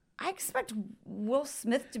 I expect Will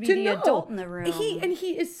Smith to be the adult in the room.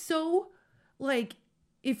 He is so, like,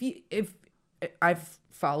 if I've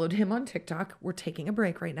followed him on TikTok. We're taking a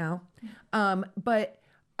break right now. But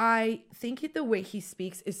I think the way he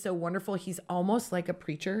speaks is so wonderful. He's almost like a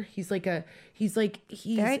preacher. He's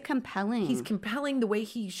very compelling. He's compelling, the way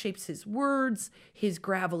he shapes his words, his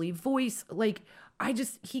gravelly voice. Like,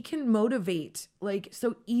 he can motivate, like,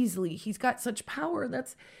 so easily. He's got such power.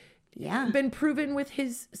 That's been proven with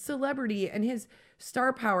his celebrity and his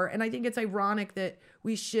star power. And I think it's ironic that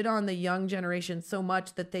we shit on the young generation so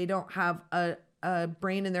much that they don't have a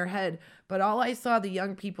brain in their head. But all I saw the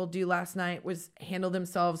young people do last night was handle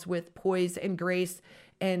themselves with poise and grace,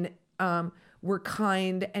 and were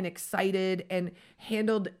kind and excited, and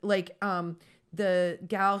handled like the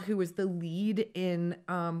gal who was the lead in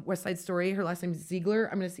West Side Story. Her last name is Ziegler.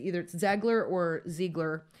 I'm going to say either it's Zegler or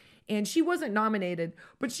Ziegler. And she wasn't nominated,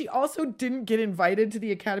 but she also didn't get invited to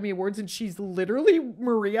the Academy Awards, and she's literally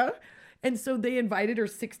Maria. And so they invited her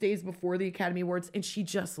 6 days before the Academy Awards, and she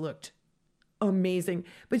just looked amazing.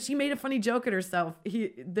 But she made a funny joke at herself.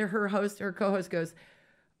 Her co-host goes,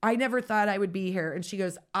 I never thought I would be here. And she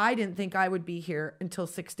goes, I didn't think I would be here until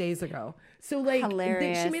 6 days ago. So, like,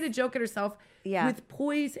 hilarious. She made a joke at herself with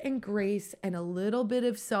poise and grace and a little bit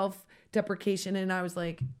of self-deprecation. And I was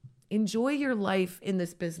like, enjoy your life in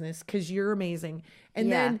this business, because you're amazing. And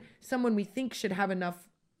then someone we think should have enough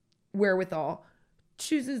wherewithal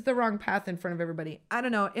chooses the wrong path in front of everybody. I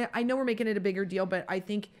don't know. I know we're making it a bigger deal, but I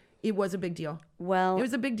think it was a big deal. Well, it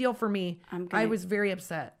was a big deal for me. I was very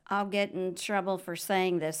upset. I'll get in trouble for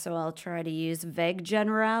saying this, so I'll try to use vague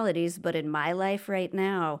generalities. But in my life right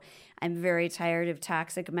now, I'm very tired of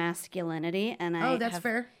toxic masculinity. And that's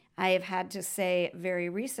fair. I have had to say very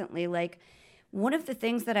recently, like, one of the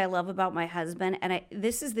things that I love about my husband, and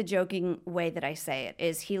this is the joking way that I say it,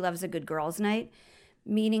 is he loves a good girls' night,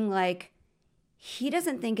 meaning, like, he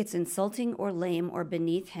doesn't think it's insulting or lame or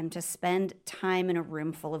beneath him to spend time in a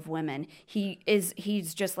room full of women. He's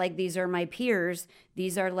just like, these are my peers.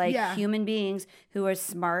 These are like human beings who are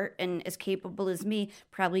smart and as capable as me,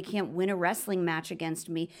 probably can't win a wrestling match against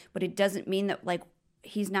me, but it doesn't mean that, like,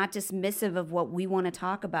 he's not dismissive of what we want to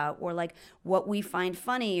talk about, or like what we find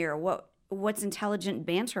funny, or what's intelligent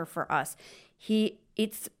banter for us.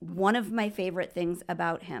 It's one of my favorite things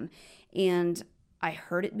about him. And I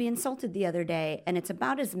heard it be insulted the other day, and it's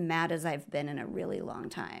about as mad as I've been in a really long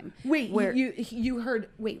time. Wait, you heard,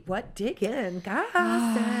 wait, what? Dig in,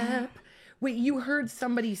 gossip. Wait, you heard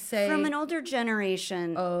somebody say... From an older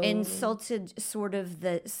generation, insulted sort of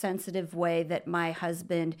the sensitive way that my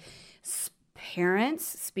husband parents,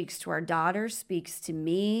 speaks to our daughter, speaks to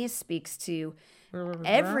me, speaks to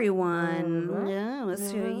everyone. Yeah,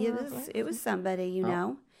 it was somebody, you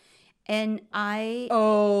know. And I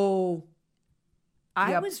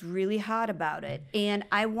was really hot about it. And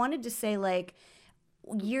I wanted to say, like,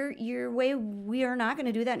 your way, we are not going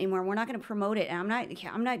to do that anymore. We're not going to promote it. And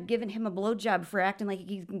I'm not giving him a blowjob for acting like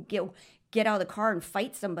he can get out of the car and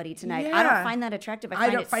fight somebody tonight. I don't find that attractive.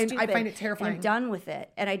 I find it terrifying. I'm done with it.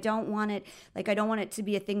 And I don't want it to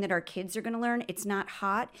be a thing that our kids are going to learn. It's not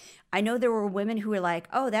hot. I know there were women who were like,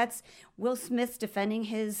 oh, that's Will Smith defending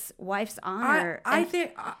his wife's honor.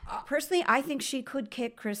 Personally, I think she could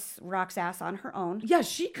kick Chris Rock's ass on her own. Yeah,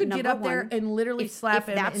 she could get up there and literally slap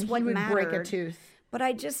him, and he would break a tooth. But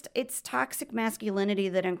it's toxic masculinity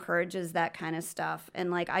that encourages that kind of stuff. And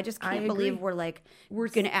like, I just can't believe we're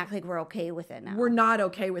going to act like we're okay with it now. We're not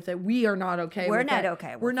okay with it. We are not okay with it. We're not okay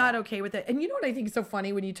with it. We're not okay with it. And you know what I think is so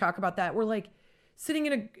funny when you talk about that? We're like sitting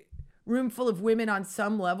in a room full of women on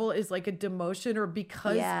some level is like a demotion, or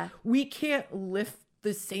because we can't lift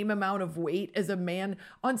the same amount of weight as a man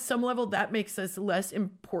on some level, that makes us less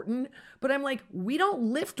important. But I'm like, we don't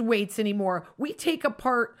lift weights anymore. We take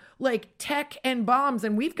apart like tech and bombs,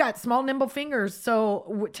 and we've got small, nimble fingers.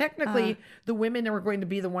 So technically, the women are going to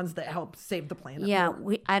be the ones that help save the planet. Yeah,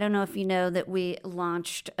 I don't know if you know that we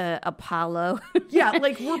launched Apollo. Yeah,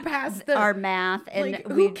 like we're past our math, and like,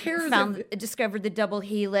 who cares? Discovered the double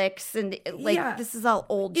helix, and like this is all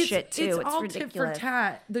old shit too. It's all ridiculous. Tit for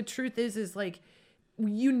tat. The truth is like,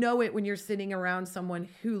 you know it when you're sitting around someone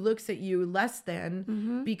who looks at you less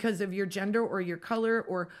than because of your gender or your color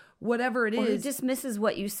or whatever it is. Who dismisses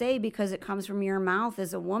what you say because it comes from your mouth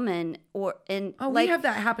as a woman. We have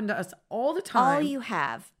that happen to us all the time.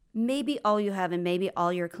 Maybe all you have and maybe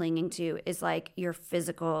all you're clinging to is like your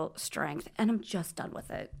physical strength. And I'm just done with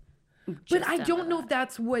it. But I don't know if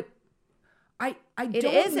that's what... I think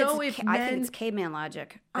it's caveman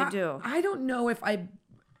logic. I do. I don't know if I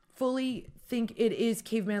fully think it is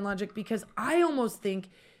caveman logic, because I almost think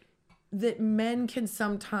that men can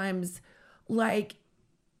sometimes like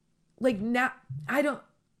now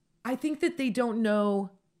I think that they don't know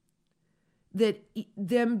that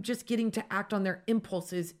them just getting to act on their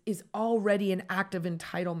impulses is already an act of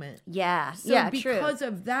entitlement. Yeah. So because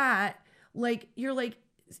of that, like, you're like,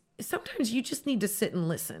 sometimes you just need to sit and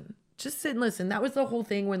listen. Just sit and listen. That was the whole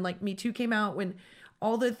thing when like Me Too came out, when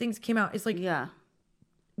all the things came out. It's like,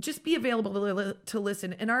 just be available to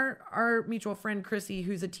listen. And our mutual friend, Chrissy,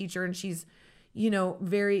 who's a teacher, and she's, you know,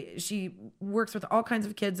 she works with all kinds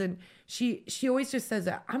of kids, and she always just says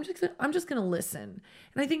that I'm just going to listen.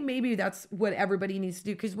 And I think maybe that's what everybody needs to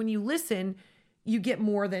do. Because when you listen, you get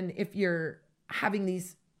more than if you're having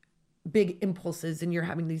these big impulses and you're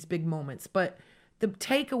having these big moments. But the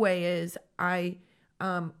takeaway is I'm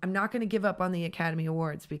not going to give up on the Academy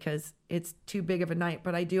Awards because it's too big of a night,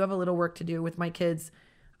 but I do have a little work to do with my kids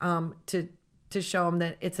to show them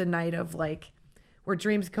that it's a night of like where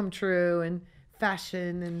dreams come true and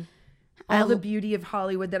fashion and all the beauty of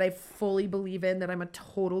Hollywood that I fully believe in, that I'm a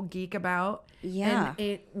total geek about. Yeah. And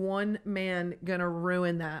ain't one man gonna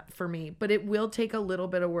ruin that for me. But it will take a little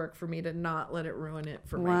bit of work for me to not let it ruin it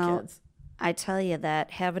for my kids. I tell you that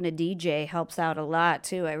having a DJ helps out a lot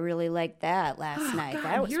too. I really liked that last night. God,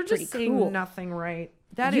 that was you're pretty just saying cool. nothing right.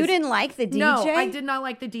 You didn't like the DJ? No, I did not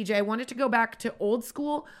like the DJ. I wanted to go back to old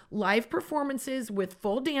school live performances with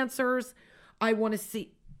full dancers. I want to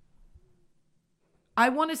see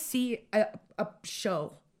a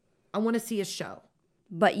show. I want to see a show.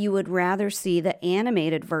 But you would rather see the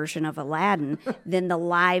animated version of Aladdin than the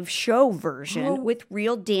live show version with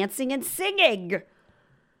real dancing and singing.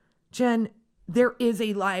 Jen, there is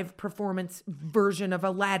a live performance version of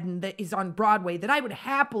Aladdin that is on Broadway that I would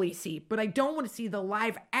happily see, but I don't want to see the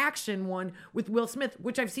live action one with Will Smith,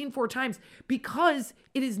 which I've seen 4 times, because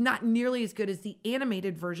it is not nearly as good as the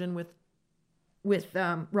animated version with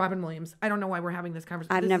Robin Williams. I don't know why we're having this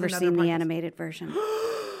conversation. I've never seen the animated version.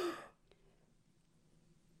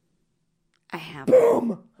 I haven't.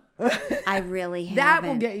 Boom! I really haven't. That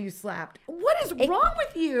will get you slapped. What is wrong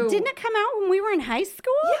with you? Didn't it come out when we were in high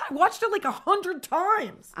school? Yeah, I watched it like 100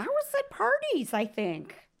 times. I was at parties, I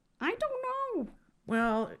think. I don't know.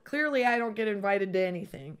 Well, clearly I don't get invited to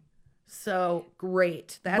anything. So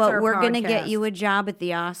great. That's but our we're podcast. going to get you a job at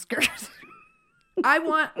the Oscars. I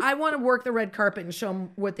want to work the red carpet and show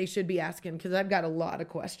them what they should be asking, because I've got a lot of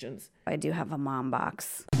questions. I do have a mom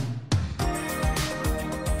box.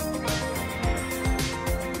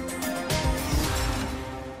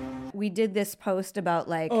 We did this post about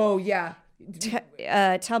like, oh yeah,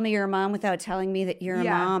 tell me you're a mom without telling me that you're a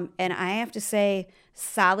mom. And I have to say,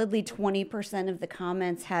 solidly 20% of the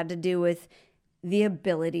comments had to do with the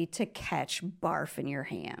ability to catch barf in your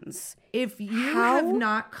hands. If you have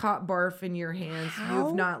not caught barf in your hands,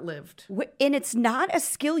 you've not lived. And it's not a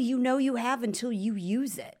skill you have until you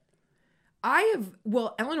use it.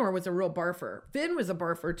 Eleanor was a real barfer. Finn was a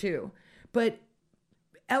barfer too. But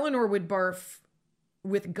Eleanor would barf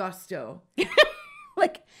with gusto. I've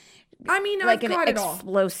got it all.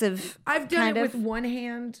 Explosive. I've done it with one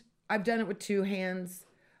hand. I've done it with 2 hands.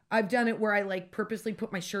 I've done it where I like purposely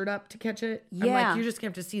put my shirt up to catch it. Yeah. I'm like, you're just gonna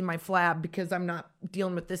have to see my flab because I'm not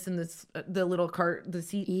dealing with this in this the little cart, the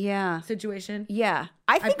seat situation. Yeah.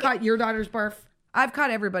 I've caught your daughter's barf. I've caught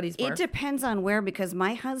everybody's barf. It depends on where, because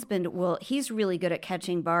my husband he's really good at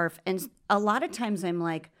catching barf. And a lot of times I'm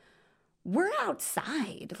like, we're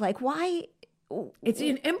outside. Like, why? It's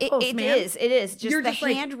an impulse, It man. is. It is. Just You're the just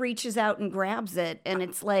like- hand reaches out and grabs it, and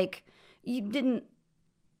it's like you didn't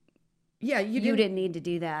You didn't need to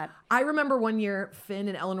do that. I remember one year Finn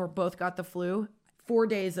and Eleanor both got the flu. 4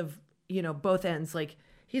 days of, both ends. Like,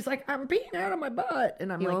 he's like, I'm peeing out of my butt.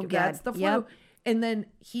 And I'm Oh, like, God. that's the flu. Yep. And then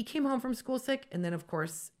he came home from school sick. And then, of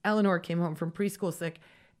course, Eleanor came home from preschool sick.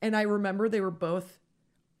 And I remember they were both,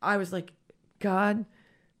 I was like, God,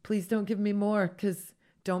 please don't give me more, because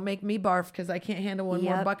don't make me barf, because I can't handle one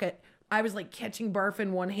more Yep. bucket. I was like catching barf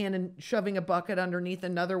in one hand and shoving a bucket underneath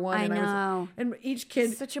another one. I and know. And each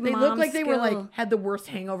kid, Such a they mom looked like they were skill. like, had the worst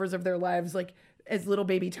hangovers of their lives. Like, as little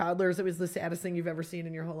baby toddlers, it was the saddest thing you've ever seen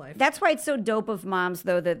in your whole life. That's why it's so dope of moms,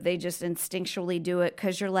 though, that they just instinctually do it,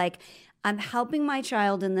 because you're like, I'm helping my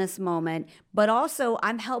child in this moment, but also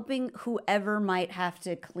I'm helping whoever might have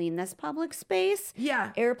to clean this public space.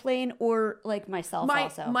 Yeah. Airplane, or like myself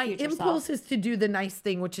also. My future impulse self. is to do the nice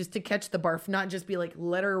thing, which is to catch the barf, not just be like,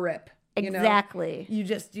 let her rip. Exactly. You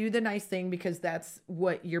just do the nice thing because that's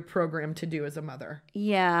what you're programmed to do as a mother.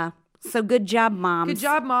 Yeah. So good job, moms. Good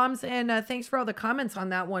job, moms. And thanks for all the comments on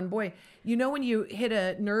that one. Boy, when you hit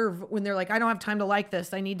a nerve when they're like, I don't have time to like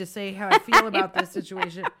this. I need to say how I feel about this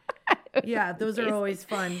situation. Yeah, those are always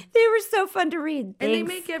fun. They were so fun to read. And they Thanks.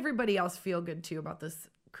 make everybody else feel good, too, about this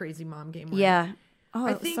crazy mom game. Yeah. Oh,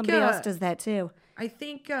 I think, somebody else does that too. I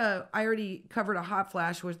think I already covered a hot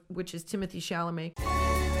flash, which is Timothy Chalamet.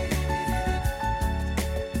 Hot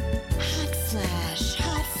flash,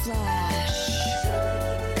 hot flash.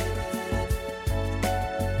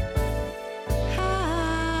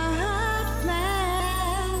 Hot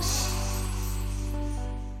flash.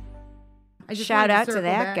 I just Shout wanted out to circle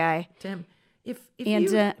that back guy. to him. If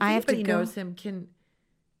And, I have to anybody go. knows him,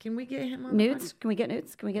 can we get him on Nudes? Can we get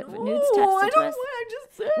nudes? Can we get The nudes podcast? texted I to don't. us? I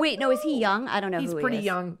just said. Wait, no, is he young? I don't know He's who pretty he is.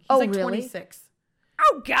 young. He's Oh, like really? 26.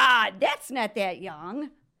 Oh, God, that's not that young.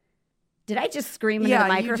 Did I just scream into the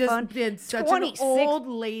microphone? You just did such 26. an old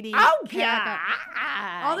lady. Oh, cackle.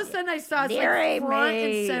 God. All of a sudden, I saw us Dearie like front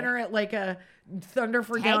me. and center at like a Thunder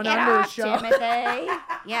for Take Down it Under off, show. Timothy.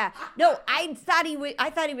 Yeah. No, I thought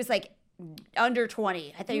he was like under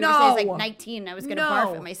 20. I thought he was gonna say No. like 19. I was going to No.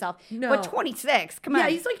 barf at myself. No. But 26. Come on. Yeah,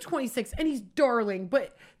 he's like 26 and he's darling.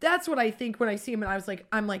 But that's what I think when I see him. And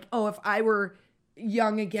I'm like, oh, if I were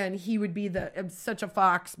young again, he would be such a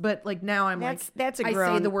fox. But like now I'm That's a I say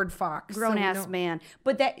grown- the word fox. grown so we ass don't- man.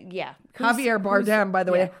 But that, yeah. Javier Bardem, by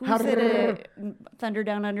the way. Who's at a Thunder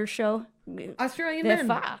Down Under show? Australian The men.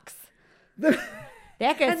 fox.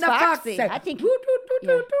 That guy's And the fox foxy. said, I think "Doo, doo, doo,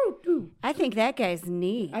 doo, doo, doo." I think that guy's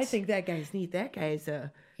neat. I think that guy's neat. That guy's Yeah.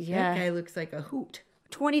 That guy looks like a hoot.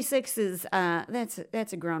 26 is that's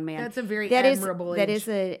a grown man. That's a very That is- admirable That age.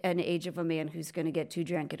 is an age of a man who's going to get too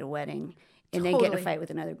drunk at a wedding and then get in a Totally. fight with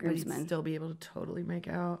another But he'd groomsman. still be able to totally make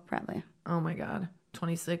out. Probably. Oh my God.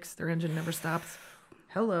 26. Their engine never stops.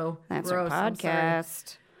 Hello. That's Gross. our I'm sorry.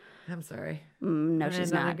 podcast. I'm sorry. No, And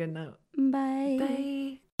she's on a not. good note. Bye. Bye.